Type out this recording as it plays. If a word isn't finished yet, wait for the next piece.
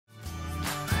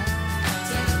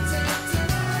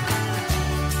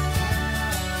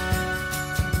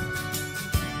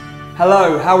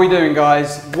Hello, how are we doing,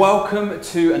 guys? Welcome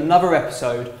to another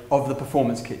episode of the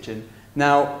Performance Kitchen.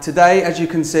 Now, today, as you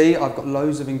can see, I've got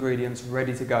loads of ingredients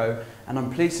ready to go, and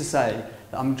I'm pleased to say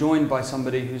that I'm joined by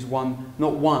somebody who's won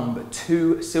not one but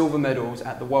 2 silver medals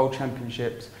at the World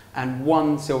Championships and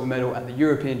 1 silver medal at the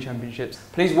European Championships.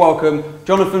 Please welcome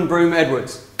Jonathan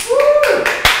Broom-Edwards.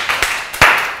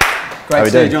 Great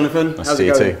to see you, Jonathan. Nice to see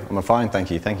you too. I'm fine, thank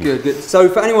you. Good, good. So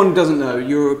for anyone who doesn't know,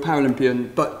 you're a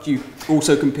Paralympian, but you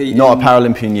also compete Not a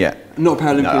Paralympian yet. Not a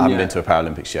Paralympian yet? No, I haven't been to a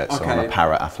Paralympics yet, so I'm a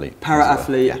para-athlete.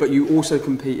 Para-athlete, well. Yeah. but you also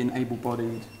compete in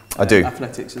able-bodied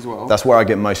athletics as well? That's where I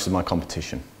get most of my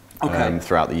competition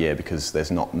throughout the year, because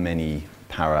there's not many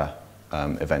para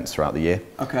events throughout the year.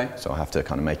 Okay. So I have to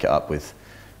kind of make it up with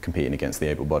competing against the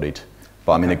able-bodied.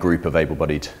 But I'm in a group of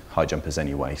able-bodied high jumpers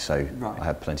anyway, so I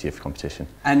have plenty of competition.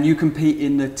 And you compete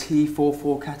in the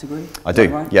T44 category? I do,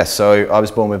 right? Yes. So I was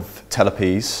born with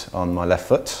talipes on my left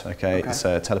foot. Okay. It's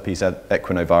a talipes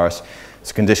equinovarus.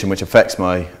 It's a condition which affects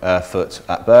my foot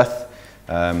at birth.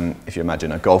 If you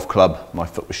imagine a golf club, my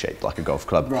foot was shaped like a golf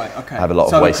club. Right. Okay. I have a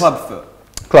lot of waist. So club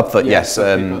foot. Club foot, yes.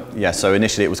 Yeah. So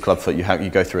initially it was club foot. You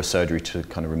go through a surgery to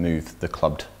kind of remove the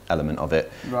clubbed element of it,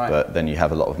 but then you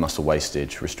have a lot of muscle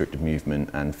wastage, restricted movement,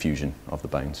 and fusion of the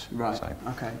bones. Right. So,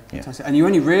 okay. Yeah. And you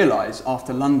only realised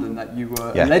after London that you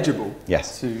were eligible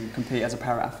to compete as a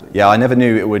para-athlete. Yeah, I never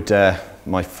knew it would.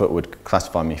 My foot would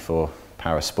classify me for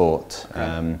para sport.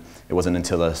 Okay. It wasn't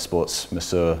until a sports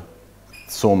masseur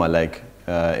saw my leg.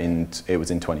 It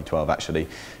was in 2012 actually,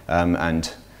 and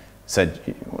said,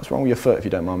 "What's wrong with your foot, if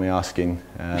you don't mind me asking?"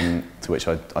 To which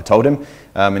I told him,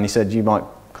 and he said, "You might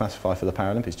classify for the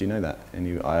Paralympics, do you know that?"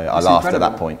 And I laughed at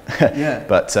that point. Yeah.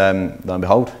 But lo and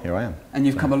behold, here I am. And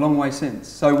you've come a long way since.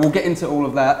 So we'll get into all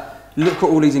of that. Look at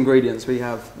all these ingredients we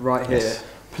have right here. Yes.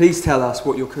 Please tell us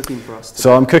what you're cooking for us today.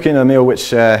 So I'm cooking a meal which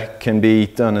can be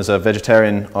done as a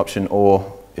vegetarian option,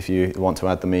 or if you want to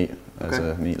add the meat as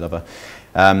a meat lover.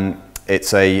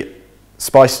 It's a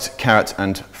spiced carrot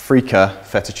and freekeh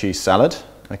feta cheese salad.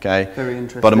 Okay. Very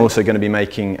interesting. But I'm also going to be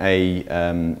making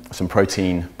some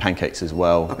protein pancakes as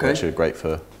well, which are great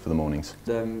for the mornings.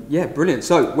 Yeah, brilliant.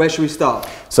 So where should we start?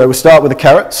 So we'll start with the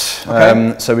carrots.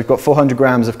 So we've got 400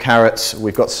 grams of carrots.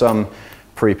 We've got some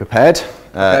pre-prepared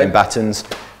in battens.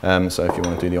 So if you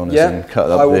want to do the honours and cut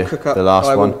up the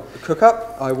last one. Cook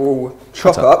up. I will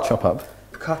chop up.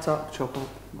 Cut up, chop up.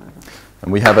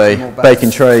 And we have a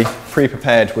baking tray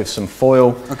pre-prepared with some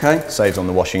foil. Okay. Saves on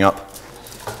the washing up.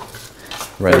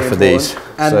 Ready for these.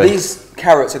 And so these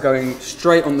carrots are going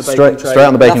straight on the baking tray? Straight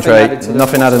on the baking tray,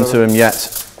 nothing added to them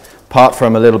yet, apart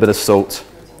from a little bit of salt,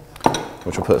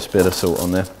 which we'll put a bit of salt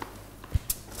on there.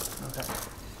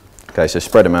 Okay, so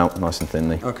spread them out nice and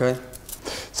thinly. Okay.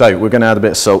 So we're going to add a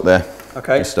bit of salt there.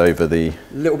 Okay. Just over the...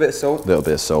 Little bit of salt? Little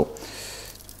bit of salt.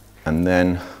 And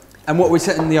then... And what are we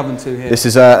setting the oven to here? This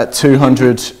is at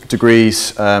 200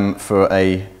 degrees for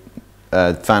a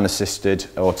fan assisted,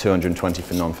 or 220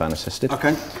 for non-fan assisted.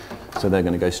 Okay. So they're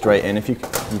going to go straight in. If you've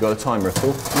got a timer at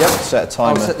all, set a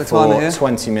timer for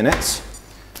 20 minutes.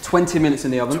 20 minutes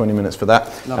in the oven. 20 minutes for that.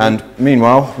 Lovely. And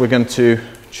meanwhile, we're going to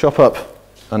chop up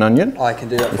an onion. I can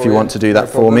do that if you want to do that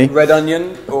for me. Red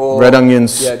onion or red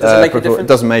onions. Yeah, does it make a difference? It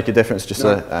doesn't make a difference. Just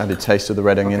an added taste of the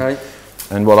red onion. Okay.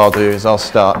 And what I'll do is I'll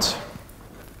start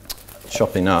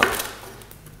chopping up.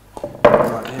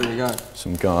 Right, here we go.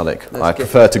 Some garlic. I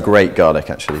prefer to grate garlic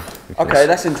actually. Okay,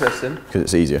 that's interesting. Because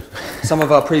it's easier. Some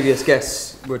of our previous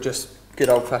guests were just good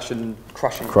old-fashioned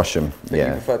crushing. Crush them, yeah.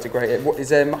 You prefer to grate it. Is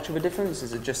there much of a difference?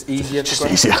 Is it just easier to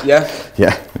grate? Just easier. Yeah?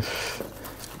 Yeah.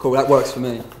 Cool, that works for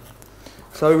me.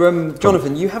 So,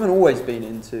 Jonathan, you haven't always been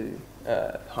into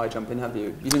high jumping, have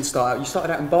you? You didn't start out, you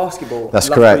started out in basketball. That's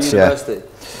correct, yeah.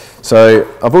 So,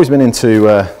 I've always been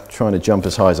into trying to jump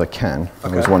as high as I can. I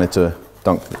always wanted to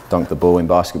dunk the ball in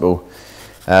basketball.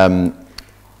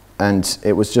 And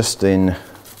it was just in,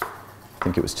 I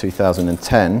think it was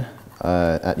 2010,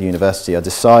 at university, I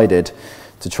decided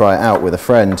to try it out with a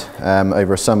friend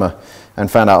over a summer, and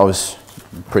found out I was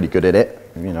pretty good at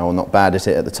it, or not bad at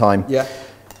it at the time. Yeah.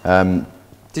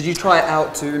 Did you try it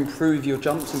out to improve your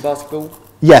jumps in basketball?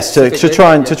 Yes, to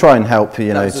try and help,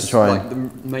 to try like the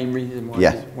main reason why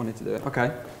you wanted to do it.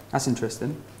 Okay, that's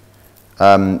interesting.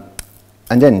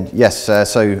 And then, yes,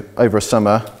 so over a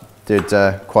summer, did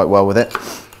quite well with it,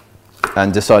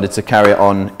 and decided to carry it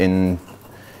on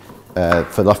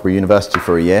for Loughborough University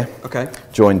for a year. Okay.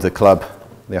 Joined the club,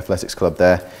 the athletics club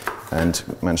there, and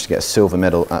managed to get a silver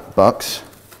medal at Bucks.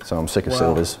 So I'm sick of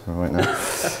silvers right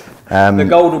now. The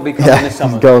gold will be coming this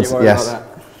summer. Gold, yes.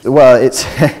 Well, it's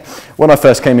when I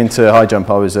first came into high jump,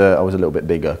 I was a little bit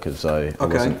bigger because I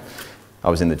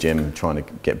was in the gym trying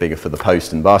to get bigger for the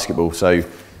post in basketball. So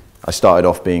I started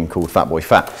off being called Fat Boy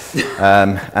Fat.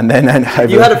 And then over,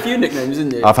 you had a few nicknames,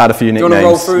 didn't you? I've had a few nicknames. Do you want to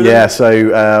roll through them? Yeah,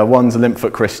 so one's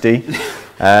Limpfoot Christie.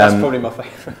 That's probably my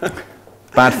favourite.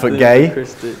 Badfoot Gay.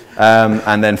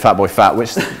 And then Fat Boy Fat,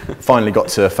 which finally got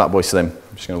to Fat Boy Slim.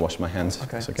 I'm just going to wash my hands.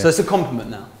 Okay. Okay. So it's a compliment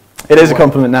now? It is a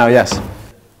compliment now, yes.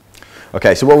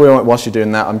 Okay, so what we want, whilst you're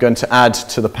doing that, I'm going to add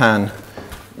to the pan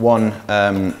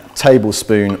 1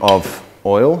 tablespoon of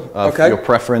oil of your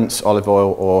preference, olive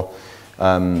oil or,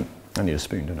 I need a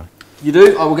spoon, don't I? You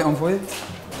do? I will get one for you.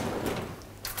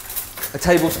 A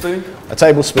tablespoon? A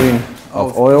tablespoon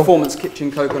of oil. Performance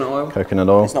Kitchen coconut oil. Coconut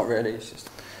oil. It's not really, it's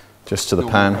just to the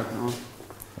pan.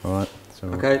 All right. So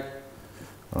okay.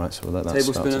 All right, so we'll let that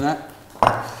tablespoon of that.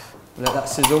 Let that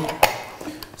sizzle.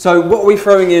 So what are we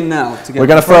throwing in now? We're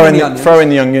going to throw in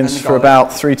the onions for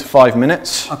about 3 to 5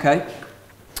 minutes. Okay.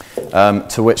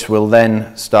 To which we'll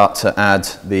then start to add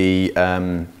the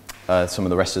some of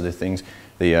the rest of the things,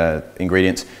 the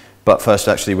ingredients. But first,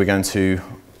 actually, we're going to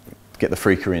get the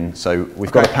freekah in. So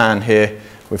we've got a pan here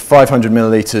with 500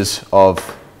 millilitres of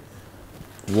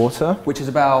water. Which is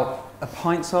about a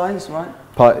pint size, right?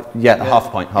 Yeah, half a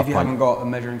pint. If you haven't got a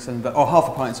measuring cylinder, or half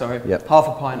a pint, sorry. Yep. Half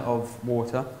a pint of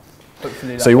water.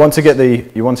 Hopefully so you want to get the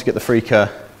freekah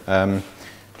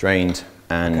drained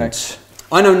and. Okay.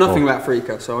 I know nothing about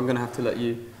freekah, so I'm going to have to let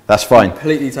you. That's fine.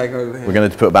 Completely take over here. We're going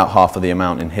to put about half of the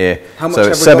amount in here. How much so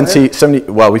it's have we got here?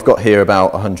 70. Well, we've got here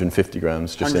about 150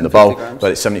 grams just in the bowl, grams.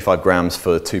 but it's 75 grams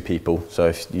for 2 people. So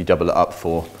if you double it up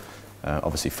for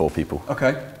obviously 4 people.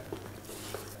 Okay.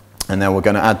 And then we're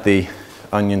going to add the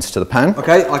onions to the pan.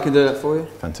 Okay, I can do that for you.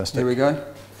 Fantastic. Here we go.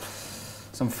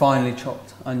 Some finely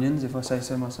chopped onions, if I say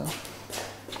so myself.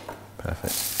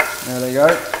 Perfect. There they go.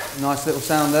 Nice little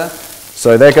sound there.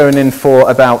 So they're going in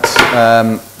for about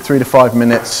 3 to 5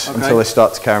 minutes until they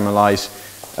start to caramelise.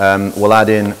 We'll add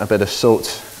in a bit of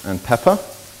salt and pepper.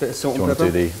 Bit of salt and pepper. Do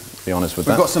you want to do the honours with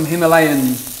that? We've got some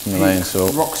Himalayan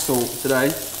salt. Rock salt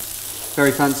today.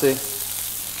 Very fancy.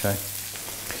 Okay.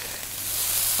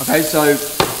 Okay, so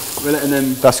we're letting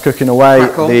them. That's cooking away.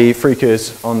 The freekah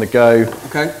is on the go.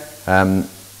 Okay.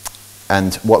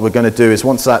 And what we're going to do is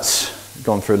once that's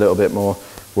gone through a little bit more,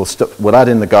 we'll add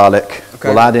in the garlic. Okay.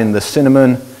 We'll add in the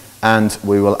cinnamon, and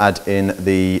we will add in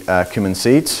the cumin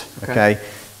seeds. Okay.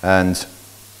 And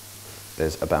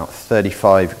there's about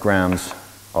 35 grams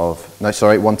of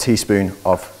 1 teaspoon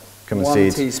of cumin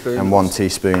seeds and 1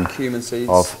 teaspoon cumin seeds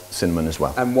of cinnamon as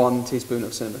well. And 1 teaspoon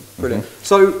of cinnamon. Brilliant.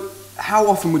 So how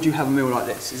often would you have a meal like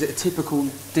this? Is it a typical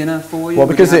dinner for you? Well,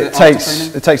 because it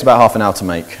takes about half an hour to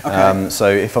make. Okay. So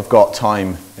if I've got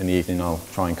time in the evening, I'll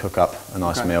try and cook up a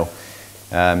nice meal.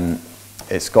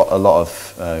 It's got a lot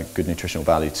of good nutritional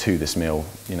value to this meal.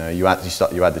 You know, you add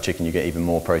the chicken, you get even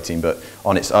more protein. But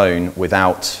on its own,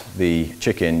 without the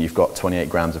chicken, you've got 28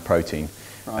 grams of protein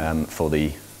for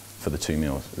the 2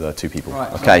 meals, the 2 people.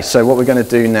 Right. Okay. So what we're going to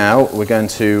do now, we're going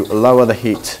to lower the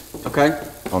heat. Okay.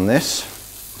 On this.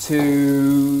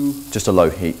 To just a low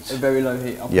heat. A very low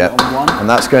heat. I'll put it on 1. And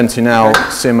that's going to now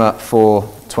simmer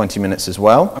for 20 minutes as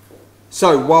well.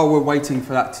 So while we're waiting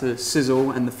for that to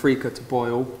sizzle and the freekah to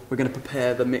boil, we're going to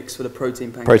prepare the mix for the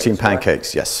protein pancakes. Protein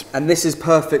pancakes, yes. And this is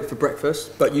perfect for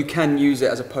breakfast, but you can use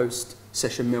it as a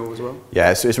post-session meal as well.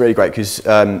 Yeah, it's really great because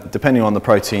depending on the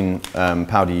protein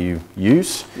powder you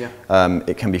use,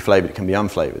 it can be flavoured, it can be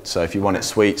unflavoured. So if you want it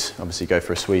sweet, obviously go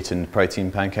for a sweetened protein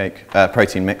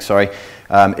protein mix. Sorry.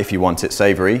 If you want it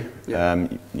savoury,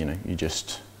 you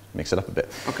just mix it up a bit.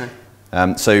 Okay.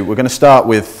 So we're going to start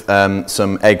with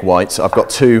some egg whites. I've got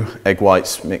 2 egg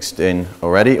whites mixed in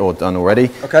already or done already.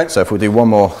 Okay. So if we'll do 1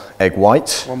 more egg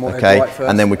white. 1 more egg white first.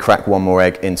 And then we crack 1 more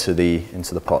egg into the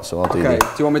pot. So I'll do the. Do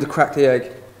you want me to crack the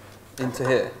egg into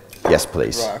here? Yes,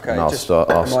 please. Right. Okay. And I'll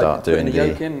start doing the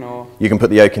yolk in, or? You can put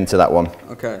the yolk into that one.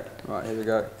 Okay. Right. Here we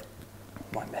go.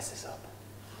 Might mess this up.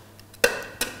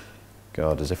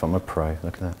 God, as if I'm a pro.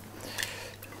 Look at that.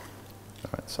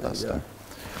 All right. So that's done.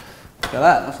 Look at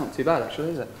that, that's not too bad actually,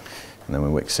 is it? And then we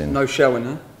mix in. No shell in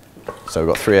there. So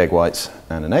we've got 3 egg whites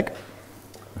and an egg.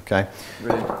 Okay.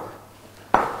 Brilliant.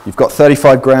 You've got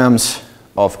 35 grams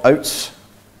of oats,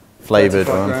 flavoured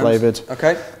or unflavoured.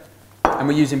 Okay. And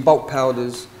we're using bulk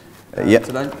powders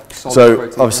today. So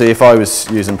obviously if I was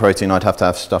using protein, I'd have to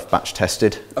have stuff batch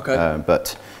tested. Okay.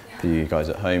 But for you guys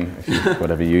at home,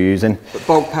 whatever you're using. But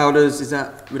bulk powders,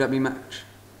 would that be match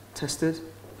tested?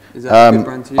 Is that a good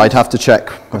brand to use? I'd have to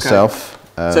check myself.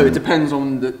 So it depends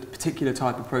on the particular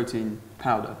type of protein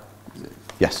powder, is it?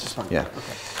 Yes, yeah.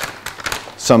 Okay.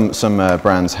 Some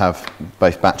brands have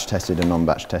both batch tested and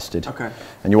non-batch tested. Okay.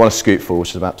 And you want a scoopful, which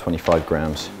is about 25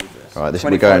 grams. All right,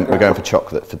 we're going for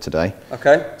chocolate for today.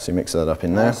 Okay. So you mix that up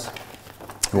in there.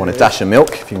 You want a dash of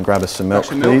milk, if you can grab us some milk,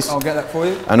 please. I'll get that for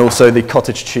you. And also the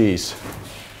cottage cheese.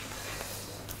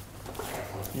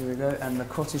 Here we go, and the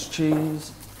cottage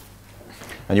cheese.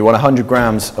 And you want 100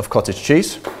 grams of cottage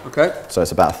cheese. Okay. So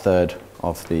it's about a third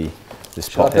of this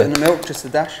Shall pot I put in the milk, just a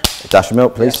dash? A dash of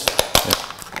milk, please. Yeah. Yeah.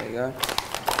 There you go.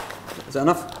 Is that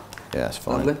enough? Yeah, that's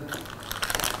fine. Lovely.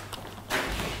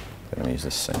 I'm going to use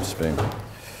this same spoon.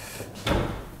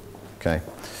 Okay.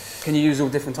 Can you use all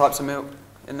different types of milk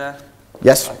in there?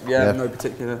 Yes. Yeah, no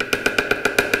particular.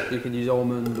 You can use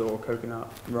almond or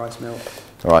coconut, rice milk.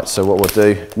 All right, so what we'll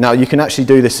do, now you can actually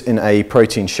do this in a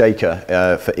protein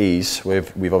shaker for ease.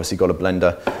 We've obviously got a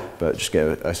blender, but just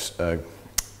get a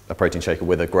protein shaker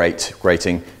with a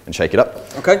grating and shake it up.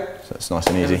 Okay. So it's nice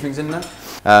and easy. Everything's in there?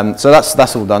 So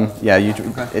that's all done. Yeah,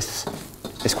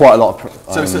 it's quite a lot of...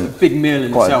 so it's a big meal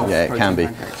in itself? Yeah, it can be.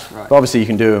 Right. But obviously you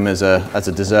can do them as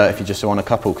a dessert if you just want a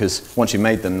couple, because once you've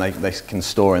made them, they can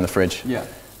store in the fridge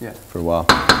for a while.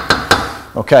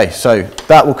 Okay, so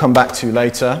that will come back to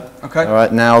later. Okay. All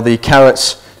right, now the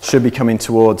carrots should be coming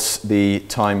towards the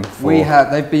time for...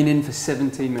 They've been in for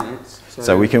 17 minutes.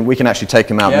 So we can actually take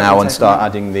them out now and start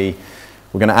adding we're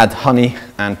going to add honey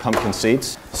and pumpkin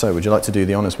seeds. So would you like to do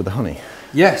the honours with the honey?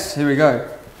 Yes, here we go.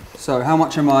 So how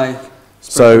much am I...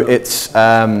 So it's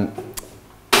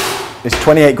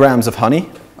 28 grams of honey.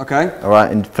 Okay. All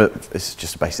right, and it's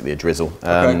just basically a drizzle.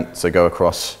 So go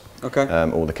across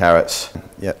all the carrots.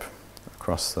 Yep,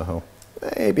 across the whole.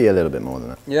 Maybe a little bit more than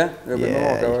that. Yeah, a little bit more.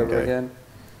 I'll go over again.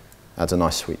 Adds a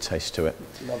nice sweet taste to it.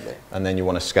 Lovely. And then you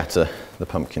want to scatter the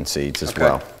pumpkin seeds as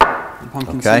well. The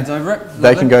pumpkin seeds over it. Lovely.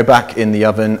 They can go back in the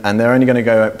oven, and they're only going to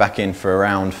go back in for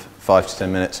around 5 to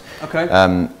 10 minutes.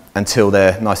 Okay. Until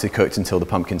they're nicely cooked, until the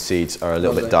pumpkin seeds are a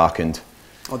little bit darkened.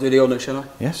 I'll do the honours, shall I?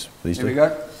 Yes, please do. Here we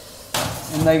go.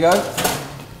 In they go.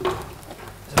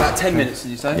 It's about 10 minutes,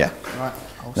 did you say? Yeah. Right.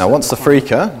 Now once the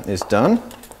freekeh is done,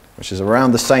 which is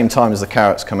around the same time as the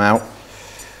carrots come out,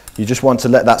 you just want to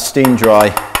let that steam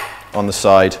dry on the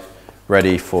side,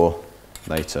 ready for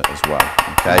later as well.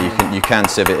 Okay, you can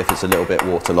sieve it if it's a little bit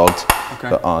waterlogged,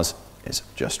 but ours is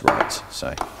just right.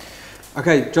 So.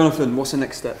 Okay, Jonathan, what's the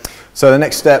next step? So the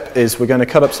next step is we're going to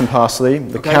cut up some parsley.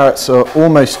 The carrots are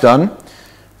almost done.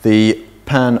 The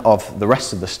pan of the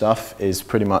rest of the stuff is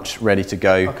pretty much ready to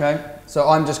go. Okay, so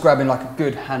I'm just grabbing like a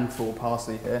good handful of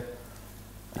parsley here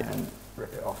and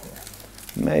rip it off here.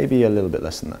 Maybe a little bit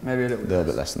less than that. Maybe a little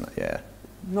bit less than that, yeah.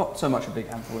 Not so much a big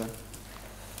handful then.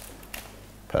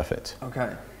 Perfect.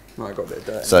 Okay, right, I got a bit of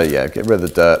dirt. So yeah, get rid of the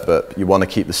dirt, but you want to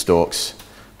keep the stalks.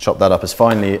 Chop that up as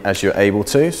finely as you're able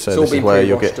to. So this is where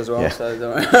you'll get as well, so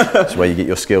don't worry. This is where you get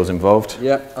your skills involved.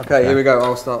 Yeah. Okay, here we go.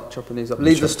 I'll start chopping these up.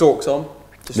 Leave the stalks on.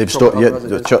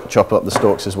 Chop up the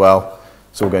stalks as well.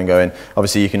 It's all going to go in.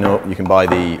 Obviously, you can buy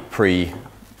the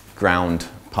pre-ground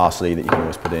parsley that you can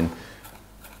always put in.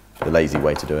 The lazy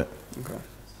way to do it. Okay.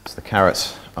 So the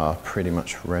carrots are pretty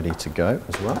much ready to go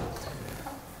as well.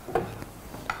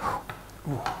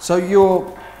 So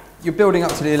you're building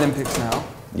up to the Olympics now.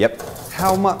 Yep.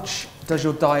 How much does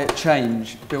your diet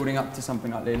change building up to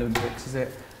something like the Olympics? Is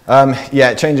it?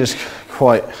 Yeah, it changes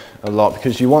quite a lot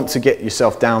because you want to get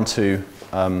yourself down to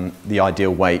the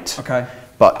ideal weight. Okay.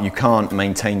 But you can't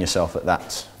maintain yourself at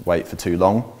that weight for too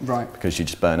long. Right. Because you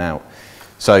just burn out.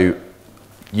 So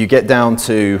you get down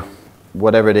to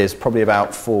whatever it is, probably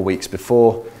about 4 weeks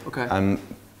before. Okay.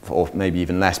 Or maybe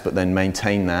even less, but then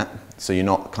maintain that. So you're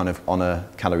not kind of on a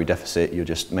calorie deficit, you're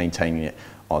just maintaining it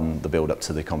on the build up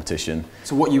to the competition.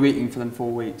 So what are you eating for them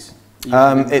 4 weeks?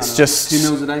 It's just 2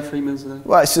 meals a day, 3 meals a day?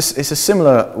 Well, it's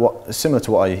similar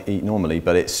to what I eat normally,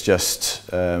 but it's just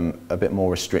a bit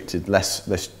more restricted,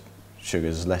 less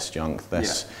sugars, less junk,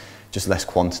 just less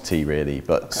quantity really,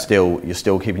 but still you're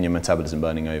still keeping your metabolism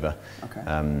burning over,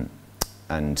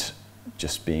 and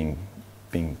just being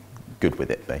good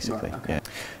with it basically. Right, yeah.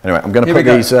 Anyway, I'm going to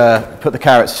put the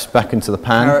carrots back into the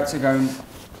pan. Carrots are going.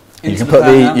 You can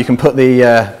put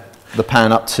the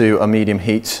pan up to a medium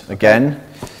heat again.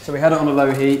 So we had it on a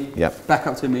low heat. Yep. Back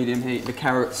up to a medium heat. The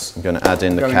carrots. I'm going to add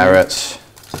in the carrots.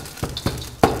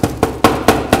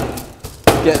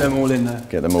 Get them all in there.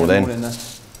 Get them all in there.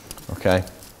 Okay.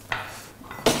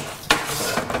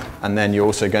 And then you're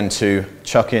also going to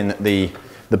chuck in the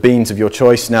beans of your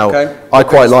choice. Now, I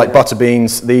quite like butter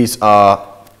beans. These are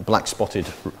black spotted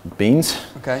beans.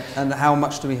 Okay. And how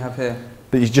much do we have here?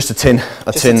 Just a tin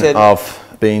of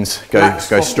beans. Go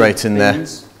straight in there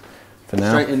for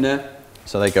now. Straight in there.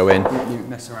 So they go in. You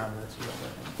mess around with this a little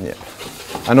bit.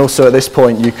 Yeah. And also at this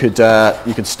point you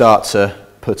could start to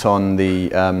put in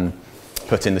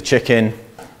the chicken.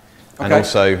 And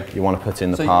also you want to put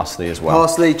in the parsley as well.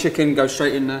 Parsley, chicken, go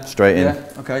straight in there. Straight in.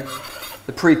 Yeah. Okay.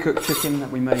 the pre-cooked chicken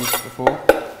that we made before.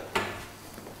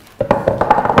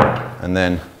 And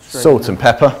then salt and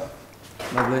pepper.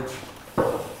 Lovely.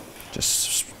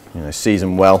 Just, you know,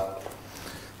 season well.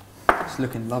 It's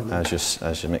looking lovely.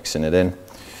 As you're mixing it in.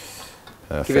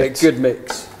 Perfect. Give it a good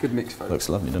mix. Good mix, folks. Looks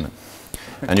lovely, doesn't it?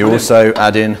 And you also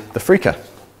add in the freekah.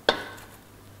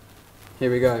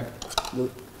 Here we go. The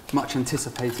much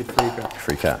anticipated freekah.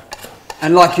 Freekah.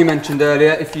 And like you mentioned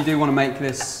earlier, if you do want to make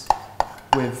this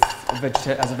with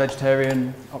as a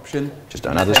vegetarian option, just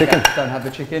don't have the chicken. Don't have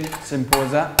the chicken. Simple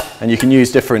as that. And you can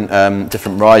use different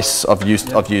rice. I've used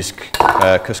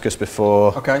couscous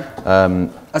before. Okay.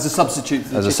 As a substitute for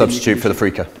the as chicken, a substitute for the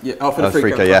freekah. Yeah. Oh, for the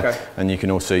freekah. Yeah. Okay. And you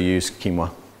can also use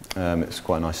quinoa. It's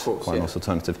quite nice, quite a nice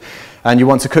alternative. And you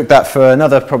want to cook that for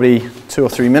another probably 2 or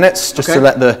 3 minutes, just to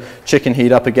let the chicken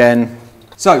heat up again.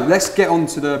 So let's get on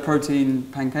to the protein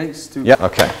pancakes. Yeah.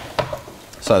 Okay.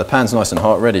 So the pan's nice and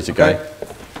hot, ready to go.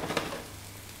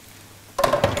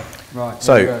 Right.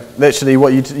 So literally,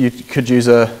 what you could use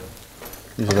a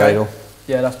ladle.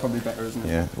 Yeah, that's probably better, isn't it?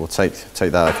 Yeah. We'll take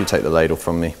that if you take the ladle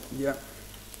from me. Yeah.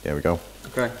 There we go.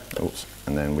 Okay. Oops.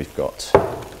 And then we've got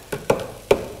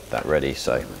that ready.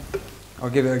 So I'll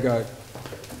give it a go.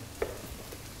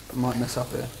 I might mess up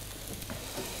here.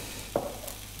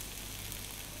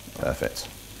 Perfect.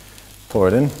 Pour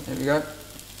it in. Here we go.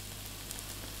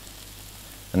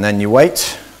 And then you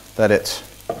wait, let it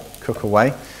cook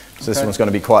away. So this one's going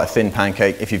to be quite a thin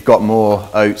pancake. If you've got more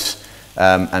oats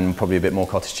and probably a bit more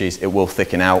cottage cheese, it will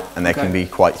thicken out and they can be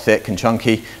quite thick and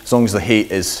chunky. As long as the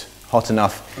heat is hot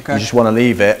enough, you just want to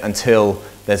leave it until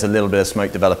there's a little bit of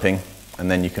smoke developing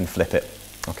and then you can flip it.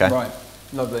 Okay. Right,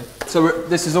 lovely. So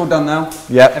this is all done now?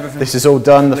 Yeah, this is all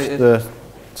done. The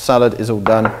salad is all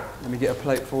done. Let me get a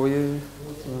plate for you.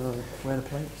 Where are the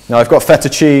plates? Now I've got feta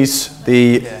cheese.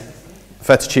 The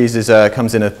feta cheese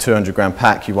comes in a 200-gram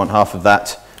pack. You want half of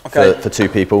that for 2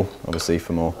 people, obviously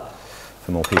for more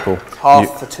people.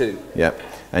 Half for 2? Yeah,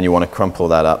 and you want to crumple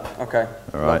that up. Okay,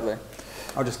 all right. Lovely.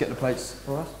 I'll just get the plates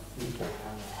for us.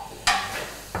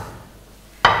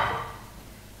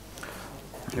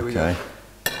 Here we go.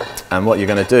 And what you're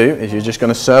going to do is you're just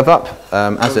going to serve up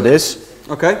as it is.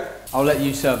 Okay. I'll let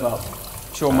you serve up.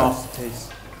 It's your masterpiece.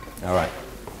 All right.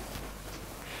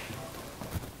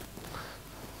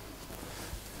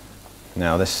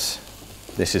 Now this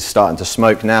is starting to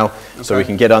smoke now, so we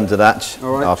can get under that.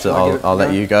 All right. After I'll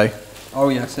let you go. Oh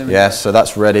yes. Yes. So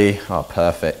that's ready. Oh,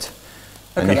 perfect.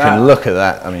 And you can look at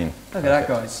that. I mean. Look at that,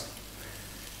 guys.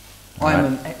 I'm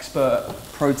an expert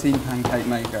protein pancake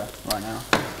maker right now.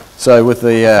 So with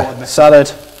the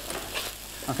salad,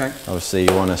 obviously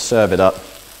you want to serve it up.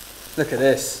 Look at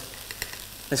this.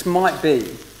 This might be,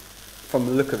 from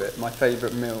the look of it, my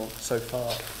favourite meal so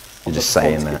far. You're just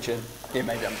saying that. Yeah,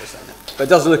 maybe I'm just saying it. But it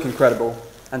does look incredible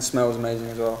and smells amazing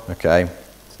as well. Okay,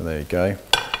 so there you go.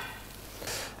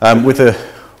 With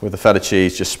the feta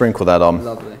cheese, just sprinkle that on.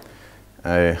 Lovely.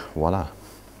 Voila.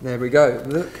 There we go.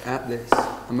 Look at this.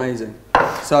 Amazing.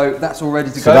 So that's all ready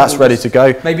to go. So that's ready to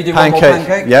go. Maybe do one more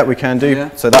pancake? Yeah, we can do.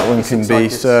 Yeah. So that one can be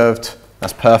served.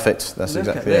 That's perfect. That's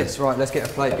exactly it. Right, let's get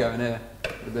a plate going here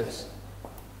with this.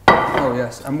 Oh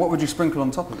yes. And what would you sprinkle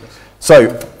on top of this?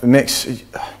 So mix.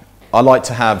 I like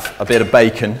to have a bit of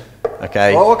bacon.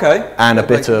 Okay. Oh, okay. And a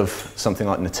bit of something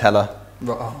like Nutella.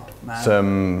 Oh man.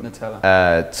 Some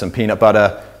Nutella. Some peanut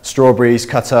butter, strawberries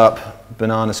cut up,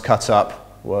 bananas cut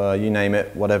up. Well, you name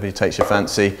it, whatever takes your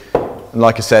fancy. And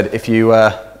like I said, if you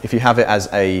have it as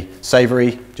a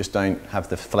savoury, just don't have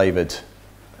the flavoured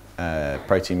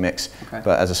protein mix. Okay.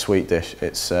 But as a sweet dish,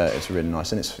 it's really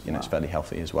nice and it's it's fairly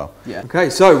healthy as well. Yeah. Okay,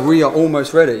 so we are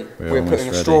almost ready. We're putting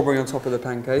a strawberry on top of the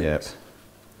pancakes. Yep.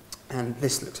 And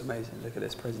this looks amazing. Look at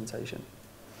this presentation.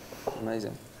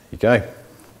 Amazing. There you go.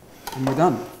 And we're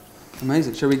done.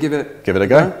 Amazing. Shall we give it a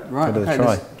go? Right. Give it a try.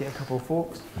 Let's get a couple of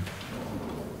forks.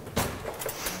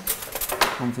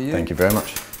 One for you. Thank you very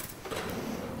much.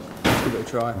 Let's give it a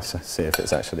try. Let's see if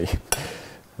it's actually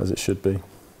as it should be.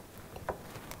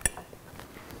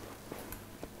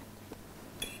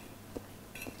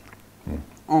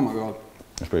 Oh my God.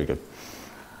 That's pretty good.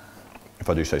 If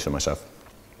I do say so myself.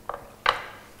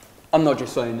 I'm not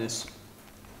just saying this.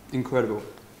 Incredible.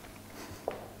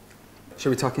 Shall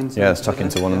we tuck into? Yeah, let's tuck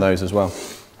into one of those as well.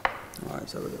 All right,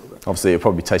 let's have a little bit. Obviously, it'll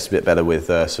probably taste a bit better with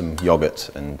some yogurt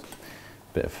and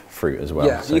a bit of fruit as well.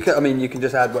 Yeah, so you can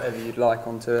just add whatever you'd like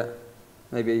onto it.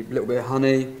 Maybe a little bit of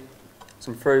honey,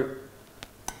 some fruit.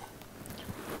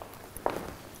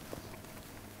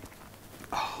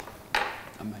 Oh,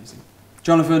 amazing.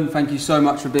 Jonathan, thank you so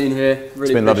much for being here. Really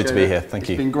it's been lovely to be here. Thank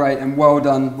you. It's been great and well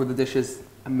done with the dishes.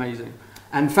 Amazing.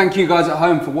 And thank you guys at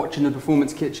home for watching the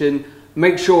Performance Kitchen.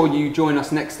 Make sure you join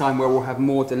us next time where we'll have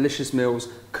more delicious meals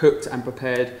cooked and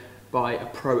prepared by a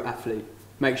pro athlete.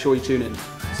 Make sure you tune in.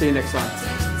 See you next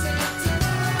time.